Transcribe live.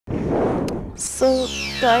So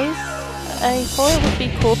guys, I thought it would be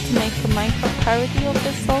cool to make a Minecraft parody of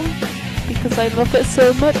this song because I love it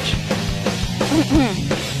so much.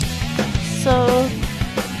 So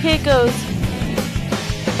here goes.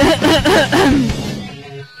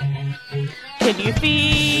 Can you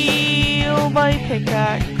feel my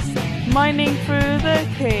pickaxe mining through the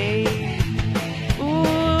cave?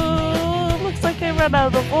 Ooh, looks like I ran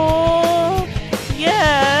out of ore.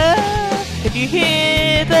 Yeah. Can you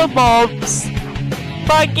hear the mobs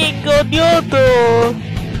banging on your door?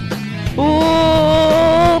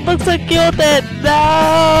 Ooh, looks like you're dead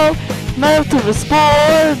now. Now to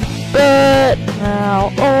respawn, but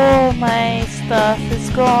now all my stuff is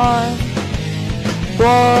gone.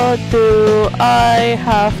 What do I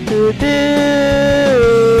have to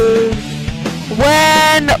do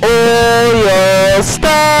when all your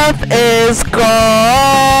stuff is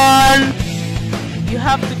gone? You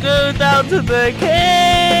have to go down to the caves.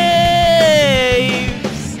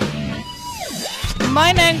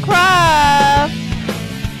 Mine and craft.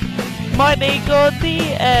 Mining on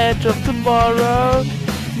the edge of tomorrow.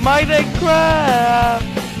 Mine and craft.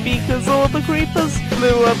 Because all the creepers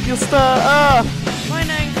blew up your stuff. Mine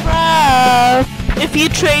and craft. If you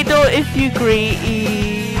trade or if you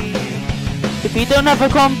greedy. If you don't have a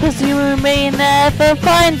compass, you may never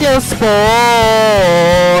find your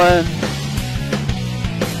spawn.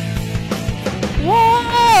 Whoa,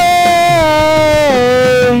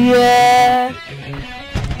 yeah.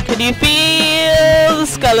 Can you feel the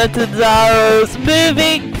skeleton's arrows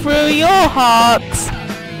moving through your hearts?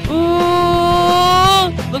 Ooh,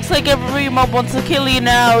 looks like every mob wants to kill you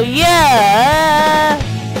now, yeah.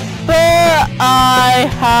 But I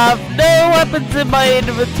have no weapons in my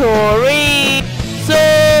inventory, so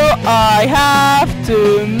I have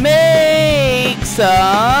to make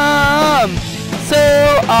some. So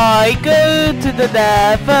I go to the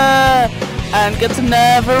nether and get some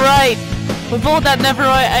netherite. With all that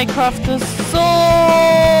netherite I craft a sword.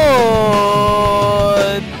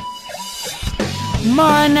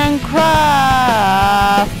 Mine and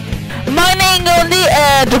craft. Mining on the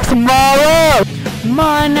edge of tomorrow.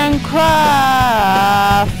 Mine and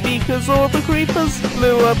craft. Because all the creepers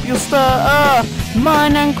blew up your stuff.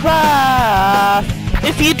 Mine and craft.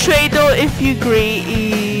 If you trade or if you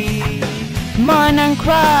greedy. Mine and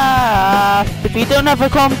craft. If you don't have a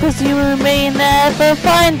compass, you may never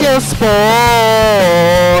find your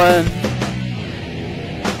spawn.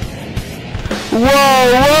 Whoa,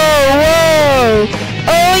 whoa, whoa!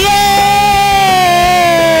 Oh yeah!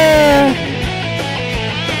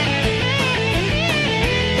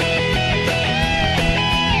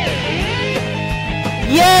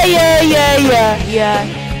 Yeah, yeah, yeah, yeah, yeah.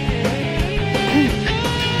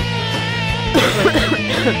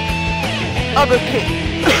 I'm okay.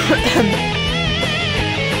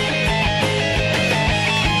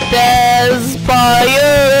 There's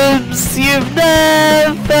biomes you've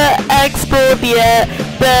never explored yet.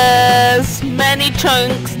 There's many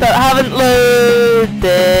chunks that haven't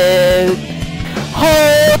loaded.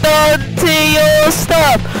 Hold on to your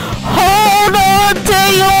stuff. Hold on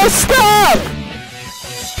to your stuff.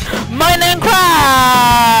 Mine and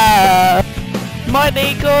craft.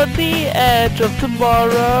 Mining on the edge of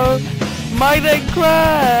tomorrow. Mine and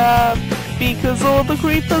craft. Because all the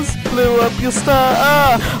creepers blew up your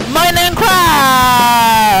stuff. Mine and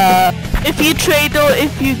craft. If you trade or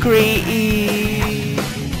if you greedy.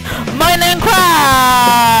 Mine and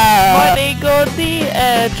craft. Mining on the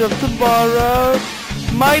edge of tomorrow.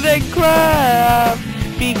 Mine and craft.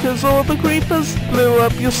 Because all the creepers blew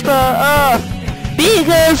up your stuff.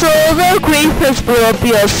 Because all the creepers blew up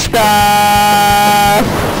your stuff.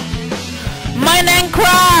 Mine and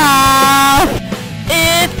craft.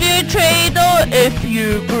 If you trade or if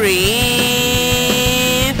you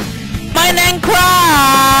breathe. Mine and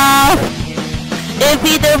craft. If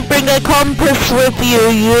you don't bring a compass with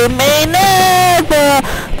you, you may never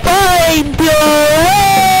find your way.